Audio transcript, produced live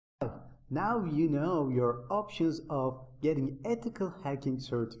Now you know your options of getting ethical hacking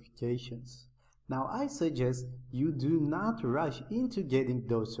certifications. Now I suggest you do not rush into getting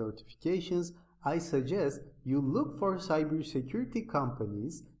those certifications. I suggest you look for cybersecurity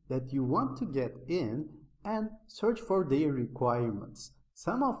companies that you want to get in and search for their requirements.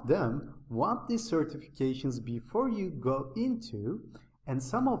 Some of them want these certifications before you go into, and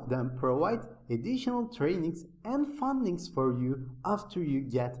some of them provide additional trainings and fundings for you after you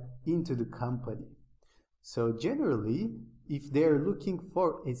get into the company. So generally, if they're looking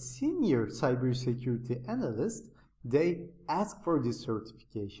for a senior cybersecurity analyst, they ask for these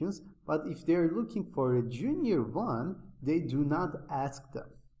certifications, but if they're looking for a junior one, they do not ask them.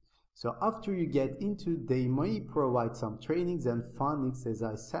 So after you get into, they may provide some trainings and fundings, as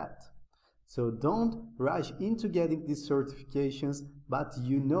I said. So don't rush into getting these certifications, but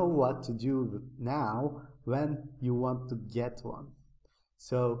you know what to do now when you want to get one.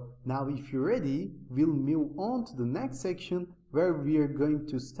 So now if you're ready, we'll move on to the next section where we are going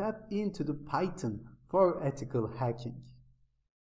to step into the Python for ethical hacking.